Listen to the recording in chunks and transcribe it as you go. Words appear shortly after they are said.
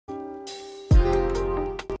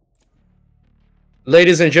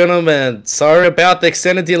Ladies and gentlemen, sorry about the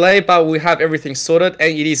extended delay, but we have everything sorted,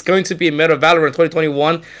 and it is going to be Meta Valorant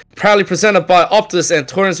 2021, proudly presented by Optus and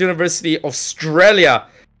Torrens University Australia,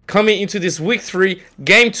 coming into this Week 3,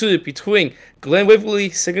 Game 2 between Glen Waverley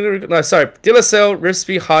De La Salle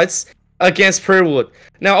Recipe Heights against PrarieWood.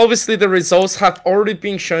 Now, obviously, the results have already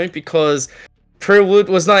been shown because PrarieWood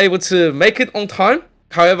was not able to make it on time.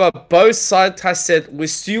 However, both sides have said we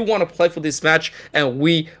still want to play for this match and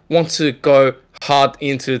we want to go hard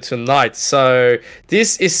into tonight. So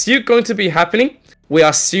this is still going to be happening. We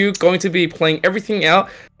are still going to be playing everything out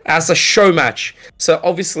as a show match. So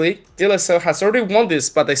obviously, De La Salle has already won this,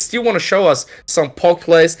 but they still want to show us some POG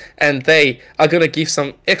plays, and they are going to give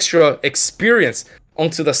some extra experience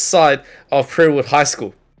onto the side of PrarieWood High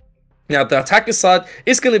School. Now, the attacking side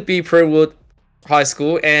is going to be PrarieWood High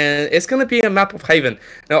School, and it's going to be a map of Haven.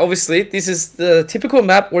 Now, obviously, this is the typical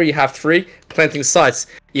map where you have 3 planting sites.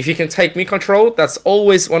 If you can take mid control, that's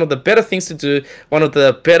always one of the better things to do, one of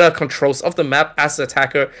the better controls of the map as an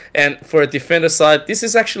attacker. And for a defender side, this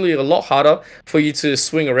is actually a lot harder for you to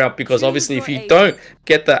swing around, because obviously if you don't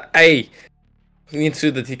get the A into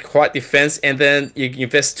the quiet defense and then you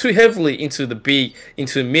invest too heavily into the B,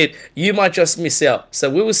 into mid, you might just miss out. So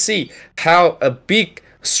we will see how a big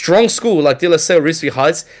strong school like De La Salle Recipe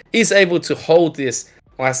Heights is able to hold this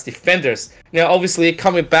as defenders. Now, obviously,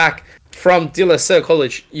 coming back from De La Salle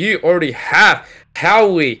College, you already have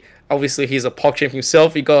Howie. Obviously, he's a POG champ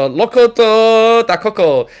himself. You got Lokoto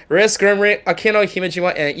Dakoko, Res Grimry, Akeno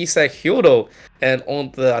Himejima, and Isaac Hyodo. And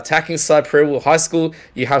on the attacking side, PrarieWood High School,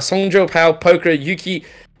 you have Songjo Pao, Poker, Yuki,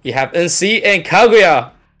 you have NC, and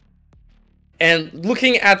Kaguya. And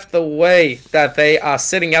looking at the way that they are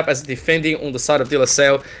setting up as defending on the side of De La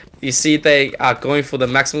Salle, you see they are going for the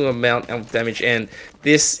maximum amount of damage, and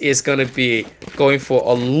this is going to be going for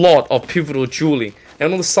a lot of pivotal dueling.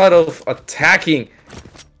 And on the side of attacking,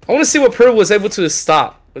 I want to see what PrarieWood was able to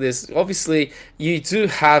start with this. Obviously, you do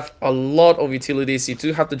have a lot of utilities, you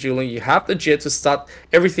do have the dueling, you have the jet to start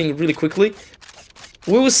everything really quickly.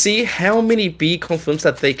 We will see how many B confirms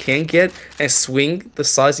that they can get and swing the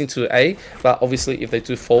size into A. But obviously, if they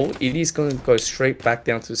do fall, it is going to go straight back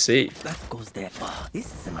down to C. That goes there. Oh,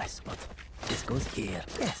 this is a nice spot. This goes here.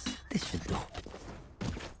 Yes, this should do.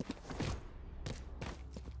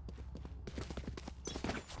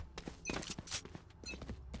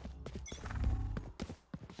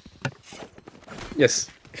 Yes.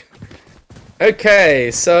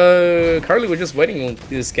 Okay, so currently we're just waiting on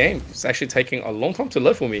this game. It's actually taking a long time to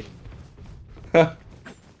load for me. But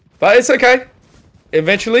it's okay.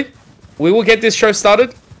 Eventually, we will get this show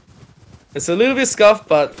started. It's a little bit scuffed,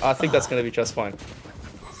 but I think that's going to be just fine.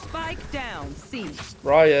 Spike down, C.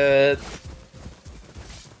 Riot.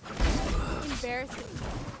 Embarrassing.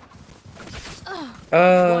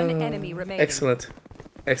 One enemy remaining. Excellent.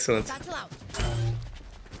 Excellent.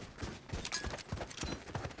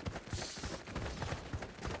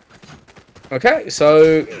 Okay,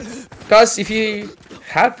 so guys, if you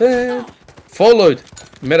haven't followed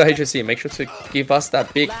Meta HSE, make sure to give us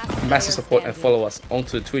that big massive support and follow us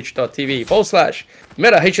onto twitch.tv/Meta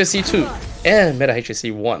HSE2 and Meta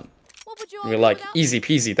HSE1. You're like, easy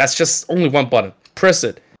peasy, that's just only one button. Press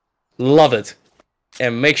it, love it,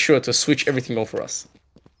 and make sure to switch everything on for us.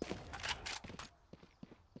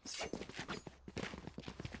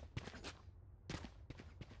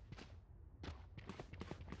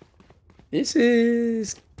 This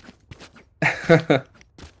is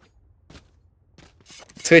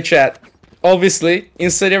Twitch chat. Obviously,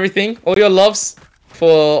 insert everything, all your loves for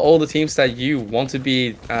all the teams that you want to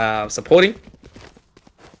be supporting.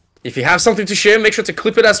 If you have something to share, make sure to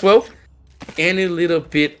clip it as well. Any little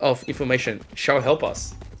bit of information shall help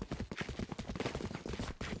us.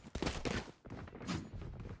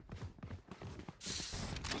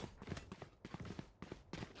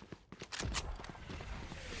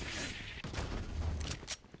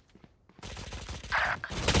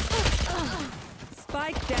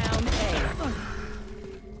 Spike down A.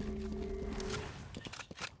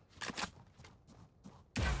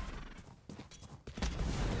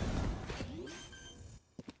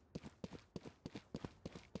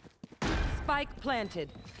 Spike planted.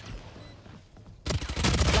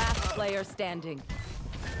 Last player standing.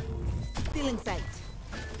 Still in sight.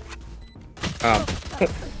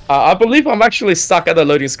 I believe I'm actually stuck at the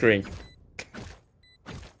loading screen.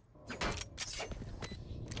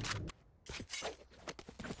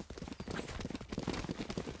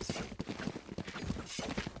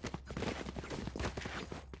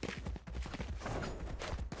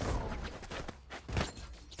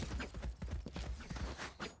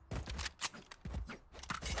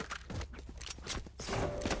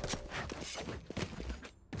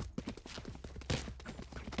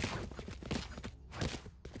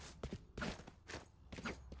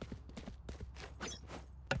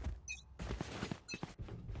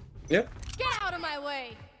 Yeah. Get out of my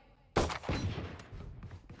way.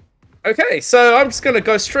 Okay, so I'm just gonna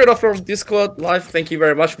go straight off from Discord live. Thank you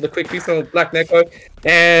very much for the quick fix on Black Neko.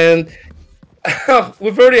 And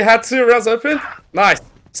we've already had 2 rounds open. Nice.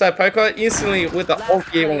 So Poker instantly with the ult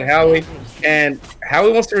gear on Howie. And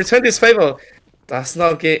Howie wants to return this favor. Does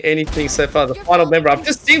not get anything so far. The final member. I've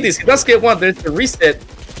just seen this. He does get 1. There's the reset.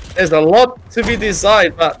 There's a lot to be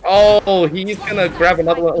desired. But oh, he's gonna grab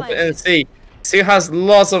another one off the NC. So he has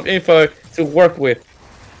lots of info to work with.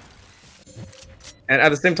 And at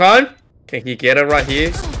the same time, can he get it right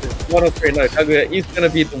here? 1 or 3. No, Kaguya is gonna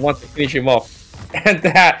be the one to finish him off. And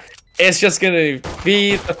that is just gonna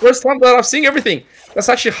be the first time that I've seen everything. That's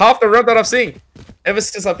actually half the run that I've seen ever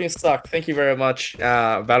since I've been stuck. Thank you very much,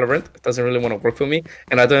 Valorant. It doesn't really want to work for me,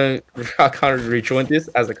 and I can't rejoin this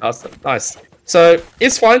as a caster. Nice. So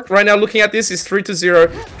it's fine. Right now, looking at this, is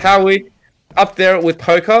 3-0. Howie up there with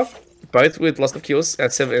Poker, both with lots of kills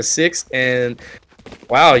at 7 and 6. And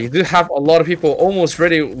wow, you do have a lot of people almost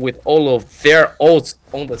ready with all of their ults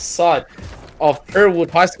on the side of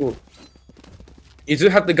PrarieWood High School. You do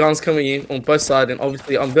have the guns coming in on both sides, and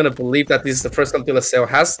obviously I'm going to believe that this is the first time Salle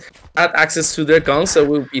has had access to their guns, so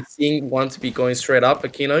we'll be seeing one to be going straight up.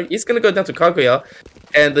 Aquino is going to go down to Kaguya,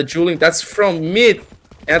 and the dueling, that's from mid,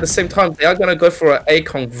 and at the same time, they are going to go for a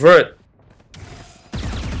convert.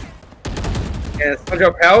 And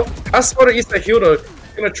Sandra Powell has spotted Easter Hildo,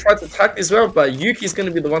 going to try to attack this well, but Yuki is going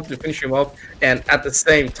to be the one to finish him off, and at the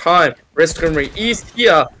same time, Red Screamery is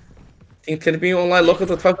here. I think can be online local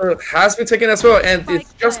to Tucker has been taken as well, and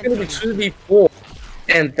it's just going to be 2v4,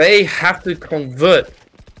 and they have to convert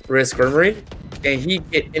Red Screamery. Can he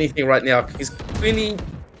get anything right now? He's really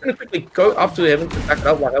going to quickly go up to heaven to attack it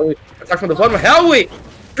up while Howie attack from the bottom. Howie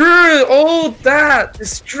through all that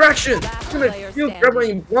distraction, he's going to kill Grabber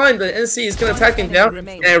in blind. The NC is going to attack him down,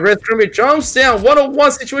 and Red Screamery jumps down.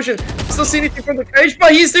 1-on-1 situation. Still see anything from the cage,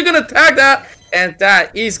 but he's still going to attack that, and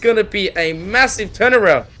that is going to be a massive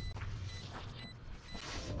turnaround.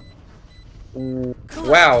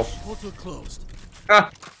 Wow.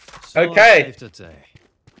 Okay.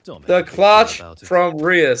 The clutch from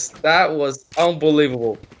Rias. That was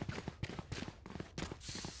unbelievable.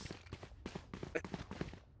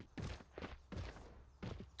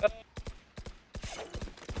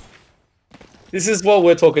 This is what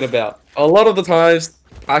we're talking about. A lot of the times,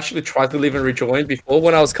 I actually tried to leave and rejoin before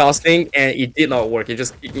when I was casting, and it did not work. It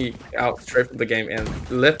just kicked me out straight from the game and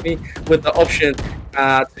left me with the option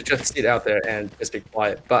to just sit out there and just be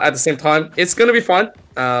quiet. But at the same time, it's going to be fun.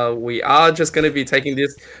 We are just going to be taking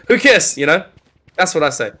this. Who cares, you know? That's what I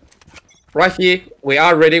say. Right here, we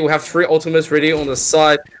are ready. We have 3 ultimates ready on the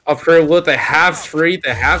side of PrarieWood. They have 3.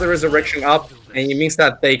 They have the resurrection up, and it means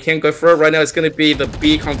that they can go for it. Right now, it's going to be the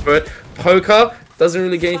B convert. Poker doesn't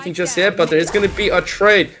really get anything just yet, but there is going to be a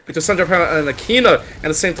trade between Sandra Power and Aquino. At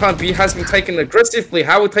the same time, B has been taken aggressively.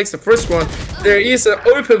 Howard takes the first one. There is an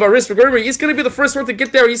open by Risk Montgomery. He's going to be the first one to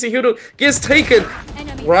get there. Easy Hildo gets taken.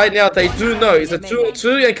 Right now, they do know it's a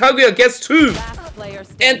 2-on-2, and Kaguya gets 2.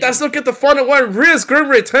 And does not get the final one. Risk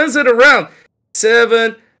Montgomery turns it around.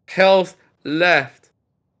 7 health left.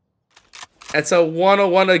 It's a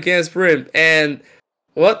 1-on-1 against Brim. And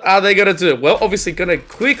what are they going to do? Well, obviously going to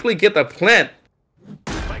quickly get the plant.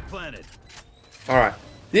 Alright,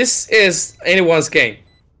 this is anyone's game.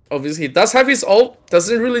 Obviously, he does have his ult.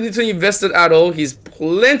 Doesn't really need to invest it at all. He's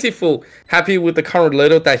plentiful happy with the current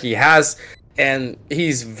loadout that he has. And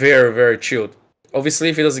he's very, very chilled. Obviously,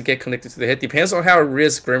 if he doesn't get connected to the head, depends on how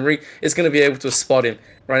Risk Memory is going to be able to spot him.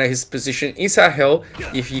 Right now, his position is at hell.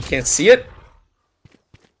 If he can see it.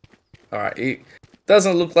 Alright, it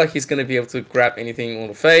doesn't look like he's going to be able to grab anything on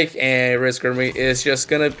the fake. And Risk Memory is just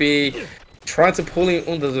going to be trying to pull him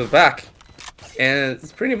under the back. And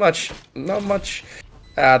it's pretty much not much.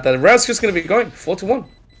 The round's just going to be going 4-1.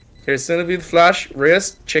 Here's going to be the flash.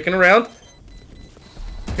 Riz checking around.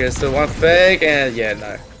 Here's the one fake. And yeah,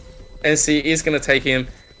 no. NC is going to take him.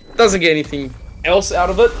 Doesn't get anything else out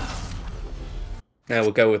of it. And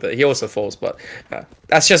we'll go with it. He also falls, but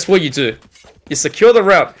that's just what you do. You secure the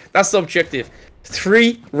round. That's the objective.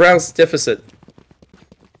 3 rounds deficit.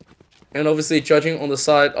 And obviously, judging on the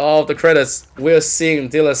side of the credits, we're seeing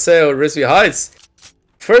De La Salle Risby Heights.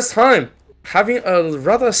 First time having a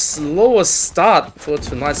rather slower start for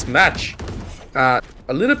tonight's match. A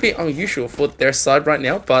little bit unusual for their side right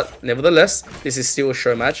now, but nevertheless, this is still a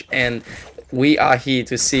show match, and we are here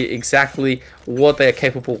to see exactly what they're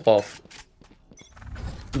capable of.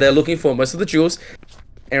 They're looking for most of the jewels,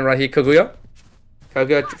 and right here, Kaguya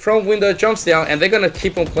from window jumps down, and they're gonna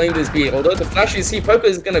keep on playing this B. Although the flash you see, Poker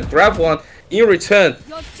is gonna grab one, in return,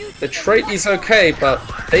 the trade is okay, but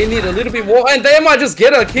they need a little bit more, and they might just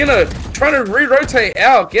get Aquino trying to re-rotate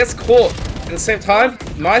out, gets caught. At the same time,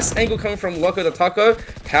 nice angle coming from Loco the Taco.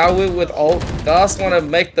 Power with ult, does want to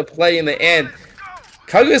make the play in the end.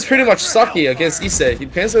 Kaguya is pretty much sucky against Ise. It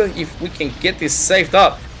depends on if we can get this saved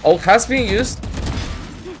up. Ult has been used,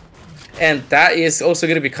 and that is also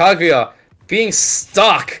going to be Kaguya being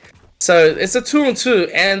stuck. So it's a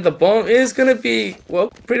 2-on-2, and the bomb is going to be, well,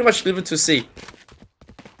 pretty much delivered to C.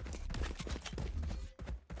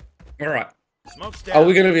 Alright. Are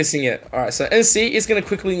we going to be seeing it? Alright, so NC is going to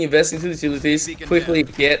quickly invest into the utilities, quickly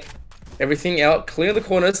get everything out, clear the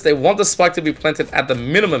corners. They want the spike to be planted at the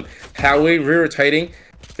minimum. Howie re-rotating.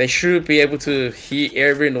 They should be able to hear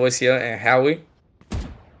every noise here, and Howie,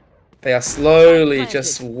 they are slowly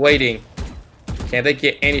just waiting. Can they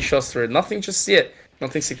get any shots through? Nothing just yet.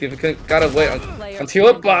 Nothing significant. Gotta wait until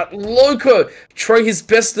it. But Loco try his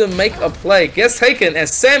best to make a play. Gets taken, and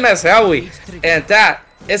same as Howie. And that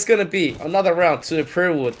is gonna be another round to the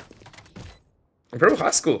PrarieWood. PrarieWood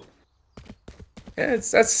High School. Yeah,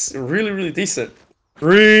 that's really decent.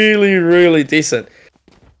 Really decent.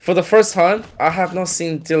 For the first time, I have not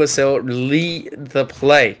seen DLSL lead the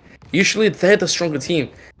play. Usually they're the stronger team.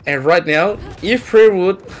 And right now, if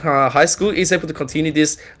PrarieWood High School is able to continue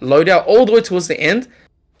this loadout all the way towards the end,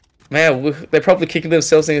 man, they're probably kicking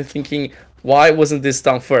themselves and thinking, why wasn't this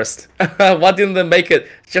done first? Why didn't they make it?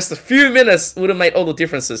 Just a few minutes would have made all the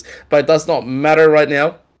differences. But it does not matter right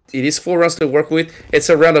now. It is 4 rounds to work with. It's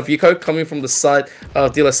a round of Yuko coming from the side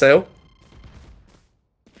of DLSL.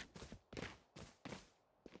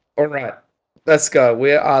 Alright, let's go.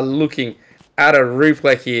 We are looking at a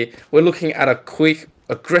replay here. We're looking at a quick,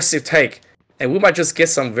 aggressive take. And we might just get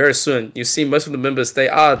some very soon. You see most of the members, they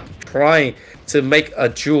are trying to make a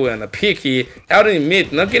duel and a pick here. Out in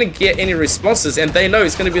mid, not going to get any responses. And they know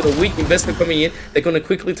it's going to be the weak investment coming in. They're going to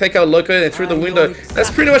quickly take out Loco and through the window.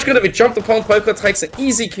 That's pretty much going to be jumped upon. Poker takes an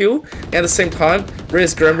easy kill. And at the same time,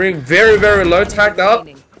 Riz Gremry, very low, tagged up.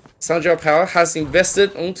 Sanjay Power has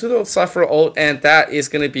invested onto the Cypher ult, and that is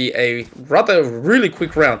going to be a rather really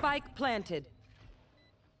quick round. Spike planted.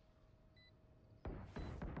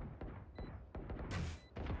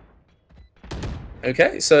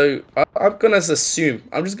 Okay, so I'm just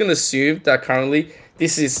gonna assume that currently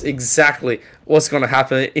this is exactly what's gonna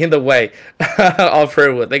happen in the way of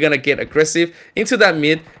PrarieWood. They're gonna get aggressive into that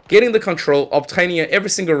mid, getting the control, obtaining it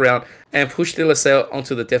every single round, and push DLSL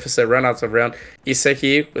onto the deficit round after round. Ise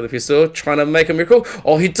here with a pistol, trying to make a miracle.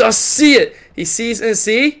 Oh, he does see it. He sees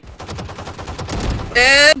NC,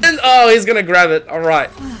 and oh, he's gonna grab it. All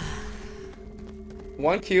right,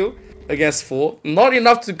 1 kill against 4, not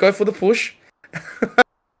enough to go for the push.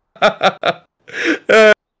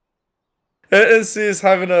 NC is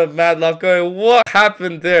having a mad laugh going, what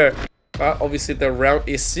happened there? Obviously the round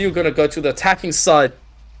is still gonna go to the attacking side.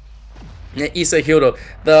 And Issa Hildo,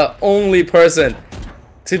 the only person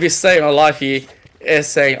to be staying alive here, is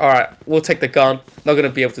saying, alright, we'll take the gun, not gonna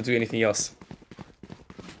be able to do anything else.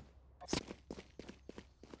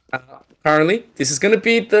 Currently, this is gonna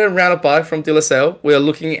be the round of buy from DLSL. We're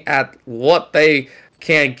looking at what they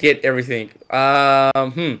can get everything.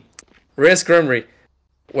 Where's Grumry?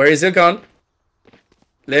 Where is your gun?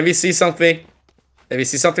 Let me see something. Let me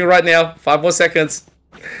see something right now. 5 more seconds.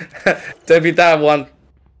 Don't be that one.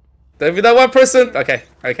 Don't be that one person. Okay.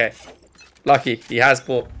 Lucky. He has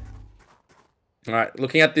ball. Alright,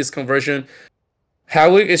 looking at this conversion.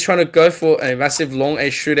 Howie is trying to go for a massive long A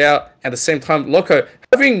shootout. At the same time, Loco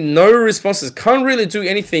having no responses. Can't really do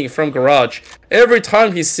anything from Garage. Every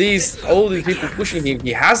time he sees all these people pushing him,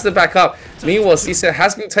 he has to back up. Meanwhile, Cisa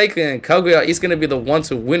has been taken and Kaguya is going to be the one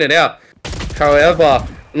to win it out. However,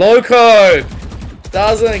 Loco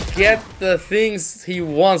doesn't get the things he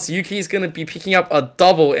wants. Yuki is going to be picking up a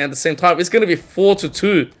double, and at the same time, it's going to be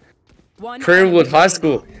 4-2. PrarieWood High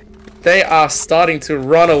School. They are starting to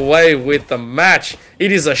run away with the match.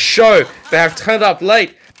 It is a show. They have turned up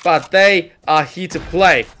late, but they are here to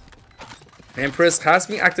play. Empress has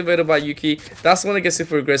been activated by Yuki. That's when it gets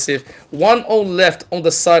super aggressive. 1-0 left on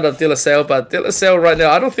the side of DLSL, but DLSL right now,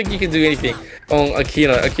 I don't think you can do anything on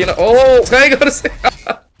Akina. Akina, oh, Tango to say.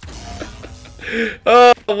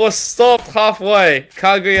 Oh, was stopped halfway.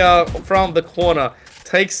 Kaguya from the corner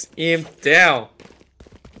takes him down.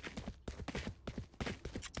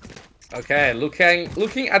 Okay,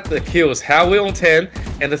 looking at the kills, Howie on 10,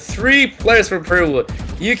 and the 3 players from PrarieWood,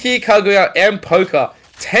 Yuki, Kaguya, and Poker,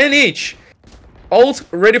 10 each. Ult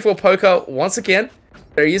ready for Poker once again.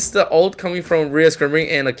 There is the ult coming from Rhea Screaming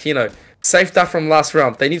and Aquino. Saved that from last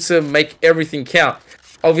round. They need to make everything count.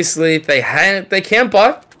 Obviously, they can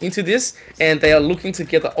buy into this, and they are looking to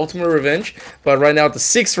get the ultimate revenge. But right now, the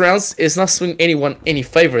 6 rounds is not swinging anyone any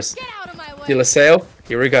favors. De La Salle,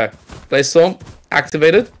 here we go. Blaze Storm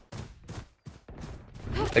activated.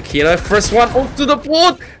 Akino, first one onto the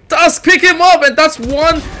board, does pick him up, and that's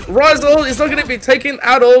one. Rise ult is not going to be taken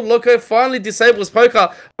at all. Loco finally disables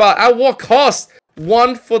Poker, but at what cost?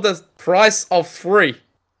 1 for the price of 3.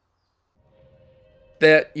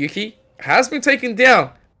 There, Yuki has been taken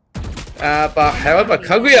down. But however,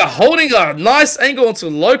 Kaguya holding a nice angle onto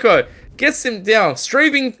Loco, gets him down,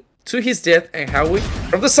 strafing to his death, and Howie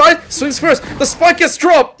from the side swings first. The spike gets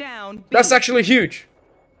dropped. That's actually huge.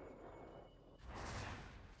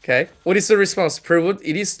 Okay, what is the response? PrarieWood,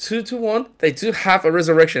 it is 2-1. They do have a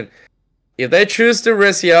resurrection. If they choose to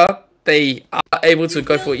res here, they are able to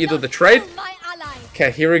go for either the trade. Okay,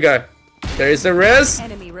 here we go. There is the res.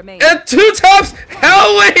 And 2 taps!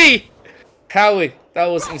 Howie! Howie, that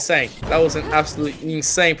was insane. That was an absolutely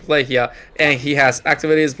insane play here. And he has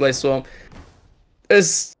activated his Blaze Storm.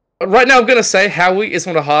 Right now, I'm going to say Howie is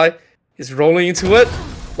on the high. He's rolling into it.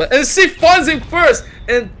 And see, finds him first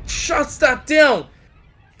and shuts that down.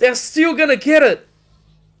 They're still gonna get it.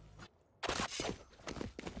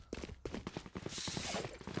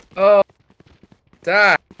 Oh,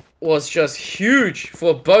 that was just huge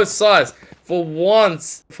for both sides. For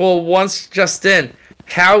once just then,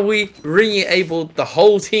 Howie re-enabled the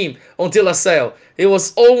whole team on De La Salle. It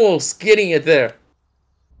was almost getting it there.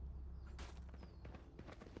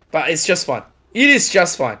 But it's just fine. It is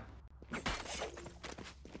just fine.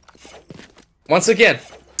 Once again,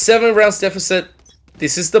 7 rounds deficit.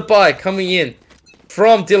 This is the buy coming in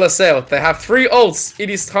from De La Salle. They have 3 ults. It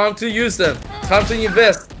is time to use them. Time to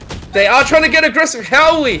invest. They are trying to get aggressive.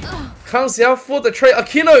 Howie comes out for the trade.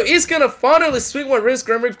 Aquino is going to finally swing one. Riz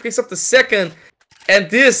Grammar picks up the second. And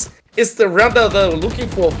this is the round that they're looking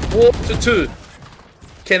for. 4-2.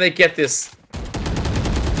 Can they get this?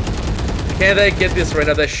 Can they get this right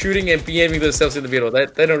now? They're shooting and BMing themselves in the middle. They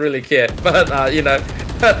don't really care. But, you know,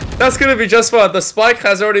 that's going to be just fine. The spike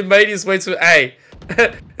has already made his way to A.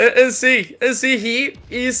 and see, he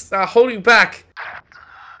is holding back.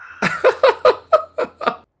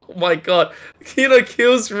 Oh my god. Kino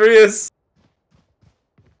kills Rias.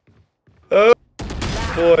 Oh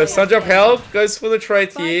boy, Sanjay help goes for the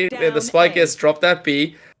trade here. And the spike gets dropped at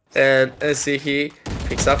B. And see, he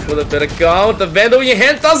picks up for the better gun. The Vandal in your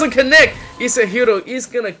hand doesn't connect. Isahiro is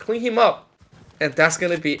gonna clean him up. And that's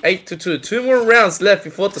gonna be 8-2. 2 more rounds left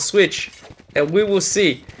before the switch. And we will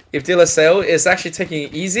see if De La Salle is actually taking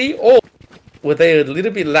it easy, or were they a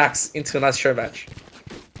little bit lax into a nice show match.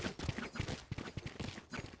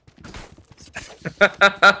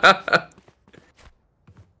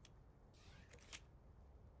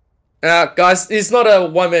 Guys, it's not a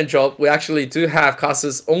one-man job. We actually do have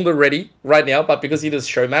casters on the ready right now, but because it is a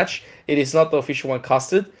show match, it is not the official one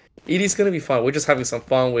casted. It is going to be fun. We're just having some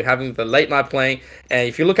fun. We're having the late night playing, and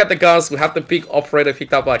if you look at the guns, we have the big operator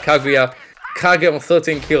picked up by Kaguya. Kaguya on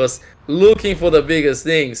 13 kills, looking for the biggest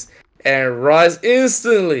things, and Rise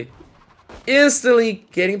instantly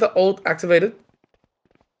getting the ult activated.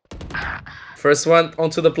 First one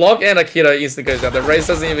onto the block, and Akira instantly goes down. The Raze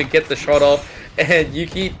doesn't even get the shot off, and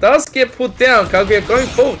Yuki does get put down. Kaguya going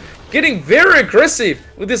forward, getting very aggressive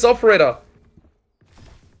with this operator.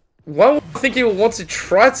 One would think he would want to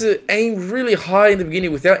try to aim really high in the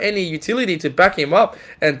beginning without any utility to back him up,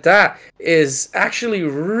 and that is actually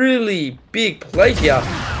really big play here.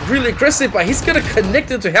 Really aggressive, but he's gonna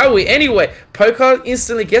connect it to Howie anyway. Poker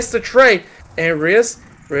instantly gets the trade, and Rias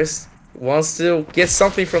wants to get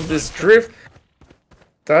something from this drift.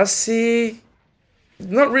 Does he?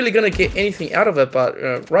 Not really gonna get anything out of it,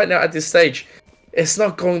 but right now at this stage, it's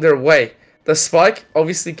not going their way. The spike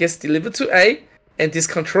obviously gets delivered to A. And this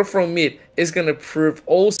control from mid is going to prove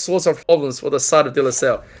all sorts of problems for the side of De La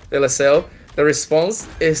Salle. De La Salle, the response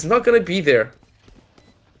is not going to be there.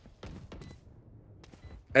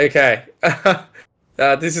 Okay.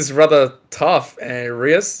 This is rather tough. And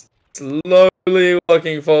Rias slowly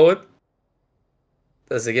walking forward.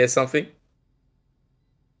 Does he get something?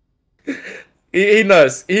 He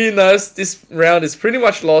knows. He knows this round is pretty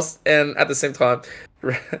much lost. And at the same time,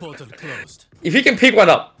 if he can pick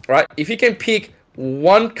one up, right? If he can pick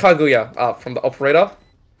one Kaguya up from the operator,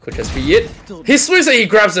 could just be it. He swings it, he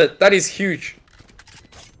grabs it. That is huge.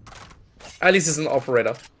 At least it's an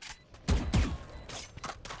operator.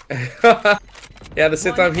 Yeah, at the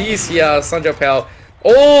same time, he's here, Sanjay Pal.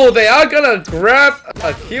 Oh, they are gonna grab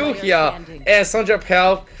a kill here. And Sanjay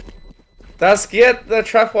Pal does get the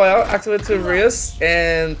trap wire activated to Rias.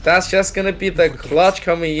 And that's just gonna be the clutch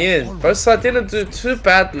coming in. Both sides didn't do too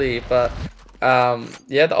badly, but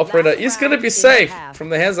Yeah, the operator is gonna be safe from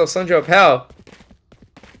the hands of Sanjo Pao.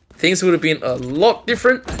 Things would have been a lot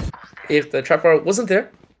different if the trapper wasn't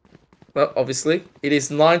there. Well, obviously, it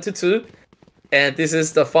is 9-2, and this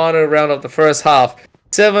is the final round of the first half.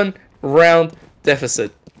 7-round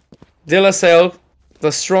deficit. De La Salle,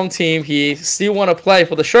 the strong team here, still want to play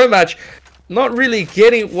for the show match. Not really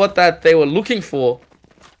getting what that they were looking for.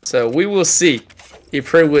 So we will see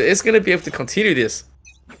if PrarieWood is going to be able to continue this.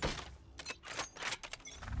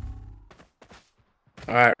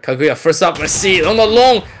 Alright, Kaguya first up. Let's see it on the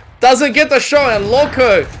long. Doesn't get the shot, and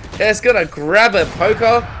Loco is going to grab it.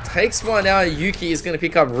 Poker takes one out. Yuki is going to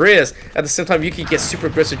pick up Reyes. At the same time, Yuki gets super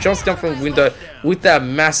aggressive. Jumps down from the window with that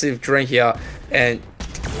massive drain here. And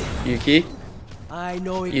Yuki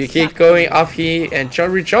going up here and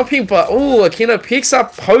jumping, but oh, Akina picks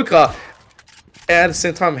up Poker. At the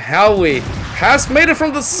same time, Howie has made it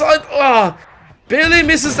from the side. Oh, barely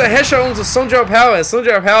misses the headshot onto Sonja Pao, and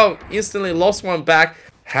Sonja Pao instantly lost one back.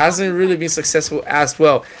 Hasn't really been successful as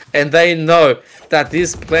well, and they know that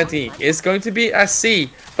this plenty is going to be a C,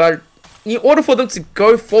 but in order for them to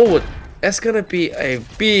go forward, it's going to be a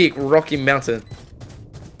big rocky mountain.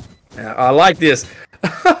 I like this.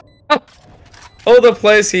 All the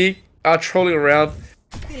players here are trolling around.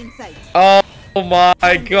 Oh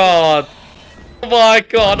my god. Oh my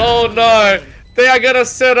god. Oh no. They are going to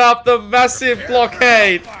set up the massive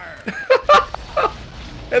blockade.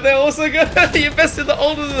 And they're also going to invest in the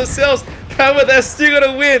older themselves. However, they're still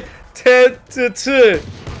going to win 10-2.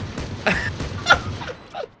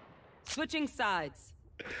 Switching sides.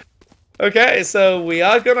 Okay, so we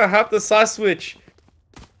are going to have the side switch.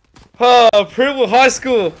 Oh, PrarieWood High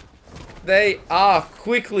School. They are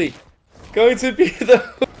quickly going to be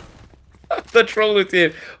the trolling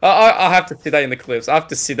team. I have to see that in the clips. I have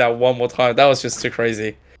to see that one more time. That was just too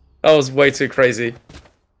crazy. That was way too crazy.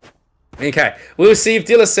 Okay, we'll see if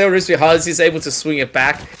De La Salle is able to swing it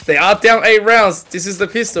back. They are down 8 rounds. This is the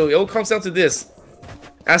pistol. It all comes down to this.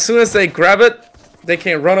 As soon as they grab it, they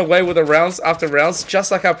can run away with the rounds after rounds,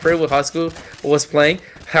 just like how PrarieWood High School was playing.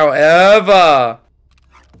 However,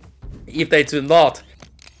 if they do not,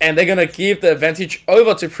 and they're going to give the advantage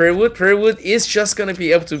over to PrarieWood, PrarieWood is just going to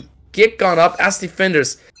be able to get gone up as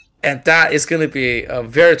defenders. And that is going to be a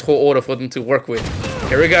very tall order for them to work with.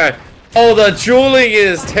 Here we go. Oh, the dueling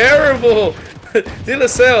is terrible. De La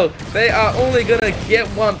Salle, they are only going to get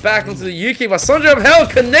one back onto the Yuki, but Sonja of Hell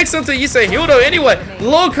connects onto Yusehildo anyway.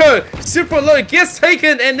 Loco, super low, gets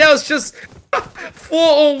taken, and now it's just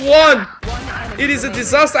 4-on-1. It is a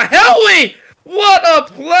disaster. Howie, what a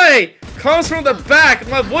play. Comes from the back.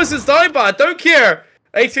 My voice is dying, but I don't care.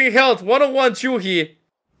 18 health, 1-on-1 duel here.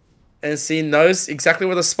 And C knows exactly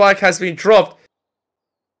where the spike has been dropped.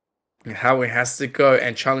 And Howie has to go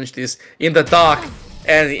and challenge this in the dark.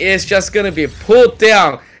 And it's just going to be pulled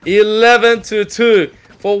down 11-2.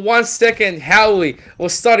 For 1 second, Howie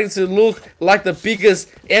was starting to look like the biggest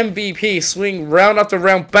MVP, swing round after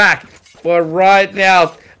round back. But right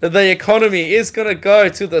now, the economy is going to go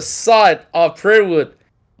to the side of PrarieWood.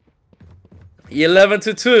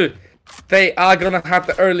 11-2. They are going to have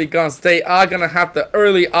the early guns. They are going to have the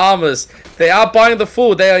early armors. They are buying the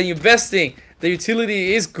full. They are investing. The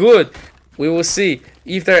utility is good. We will see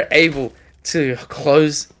if they're able to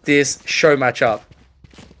close this show match up.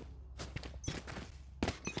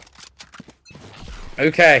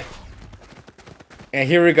 Okay. And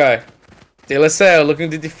here we go. De La Salle looking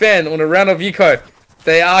to defend on a round of eco.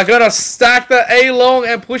 They are going to stack the A long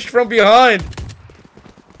and push from behind.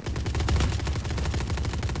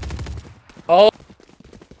 Oh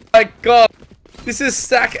my god. This is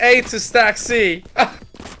stack A to stack C.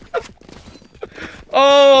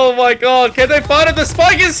 Oh my god. Can they find it? The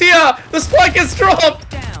spike is here. The spike is dropped.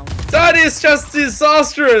 That is just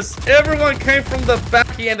disastrous. Everyone came from the back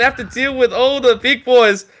here and they have to deal with all the big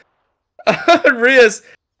boys. Reyes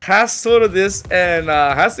has sorted this and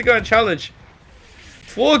has to go and challenge.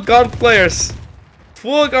 4 gun players.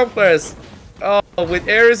 4 gun players. Oh, with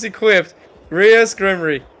arrows equipped. Reyes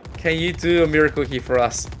Gremory, can you do a miracle here for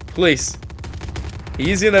us? Please.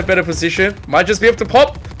 He's in a better position. Might just be able to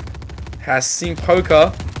pop. Has seen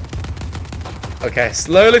Poker. Okay,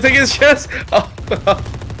 slowly taking his chance. Oh.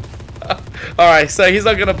 Alright, so he's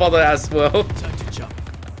not gonna bother as well.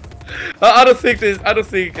 I don't think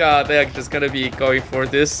they are just gonna be going for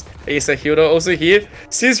this. Yusehildo also here.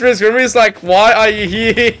 Since Gremory is like, why are you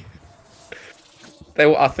here? They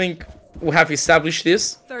will, I think, will have established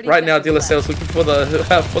this. Right now, De La Salle is looking for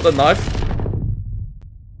the knife.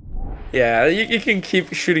 Yeah, you can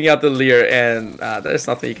keep shooting out the Leer, and there's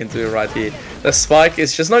nothing you can do right here. The spike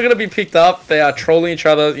is just not going to be picked up. They are trolling each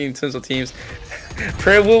other in terms of teams.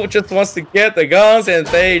 PrarieWood just wants to get the guns and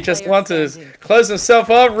they just want to close themselves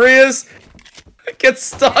up. Rias gets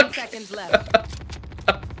stuck. 10 seconds left.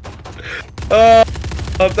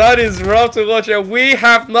 That is rough to watch. And we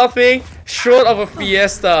have nothing short of a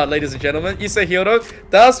fiesta, ladies and gentlemen. Isahiro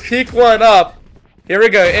does pick one up. Here we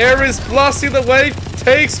go. Ares blasting the wave,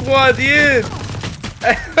 takes one in.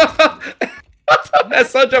 And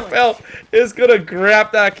Sandra Pell is gonna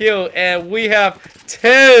grab that kill, and we have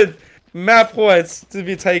 10 map points to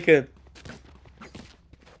be taken.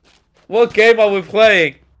 What game are we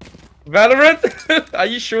playing? Valorant? Are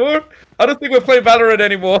you sure? I don't think we're playing Valorant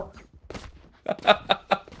anymore.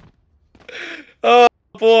 Oh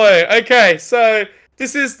boy. Okay, so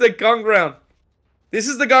this is the gun round. This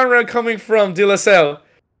is the gun round coming from De La Salle.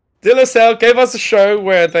 De La Salle gave us a show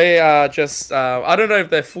where they are just, I don't know if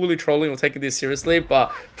they're fully trolling or taking this seriously,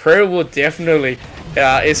 but PrarieWood definitely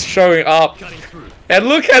is showing up. And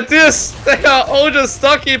look at this! They are all just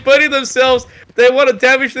stuck here, burning themselves. They want to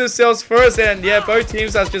damage themselves first, and yeah, both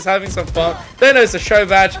teams are just having some fun. They know it's a show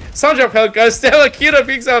match. Sandra Pell goes, Stella Kita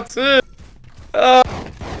picks up 2. Oh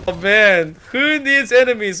man, who needs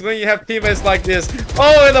enemies when you have teammates like this?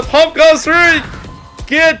 Oh, and the pump goes through!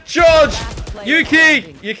 Get George!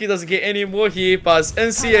 Yuki doesn't get any more here, but it's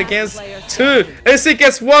NC against 2. NC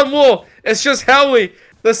gets 1 more. It's just Howie.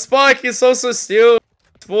 The spike is also still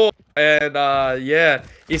 4. And yeah,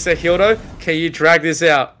 Isahiro, can you drag this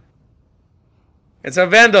out? It's a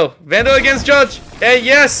Vandal against Judge. And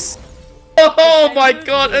yes! Oh my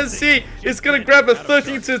god, NC is gonna grab a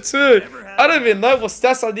 13-2. I don't even know what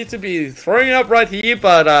stats I need to be throwing up right here,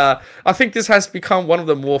 but I think this has become one of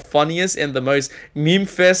the more funniest and the most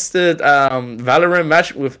meme-fested Valorant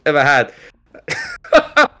match we've ever had.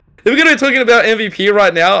 If we're going to be talking about MVP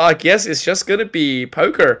right now, I guess it's just going to be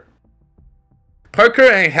Poker. Poker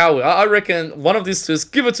and Howie. I reckon one of these two,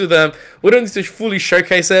 give it to them. We don't need to fully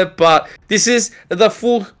showcase it, but this is the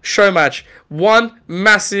full show match. One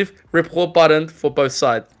massive report button for both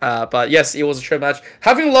sides. But yes, it was a show match.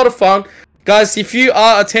 Having a lot of fun. Guys, if you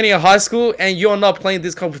are attending a high school and you're not playing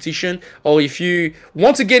this competition, or if you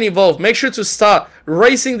want to get involved, make sure to start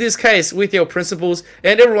racing this case with your principals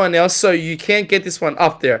and everyone else so you can get this one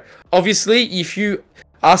up there. Obviously, if you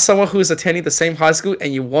are someone who is attending the same high school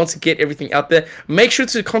and you want to get everything out there, make sure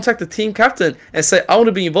to contact the team captain and say, I want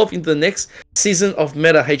to be involved in the next season of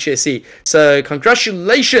Meta HSE. So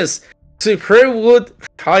congratulations to PrarieWood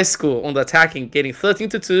High School on the attacking, getting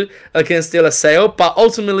 13-2 against De La Salle, but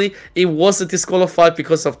ultimately it was disqualified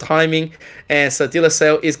because of timing, and so De La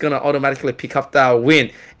Salle is going to automatically pick up that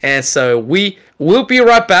win. And so we will be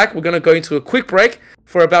right back. We're going to go into a quick break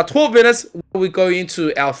for about 12 minutes. We go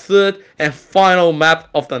into our third and final map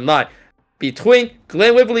of the night between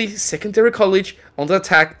Glen Waverley Secondary College on the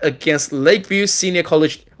attack against Lakeview Senior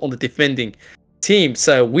College on the defending team.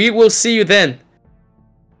 So we will see you then.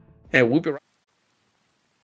 And we'll be right back.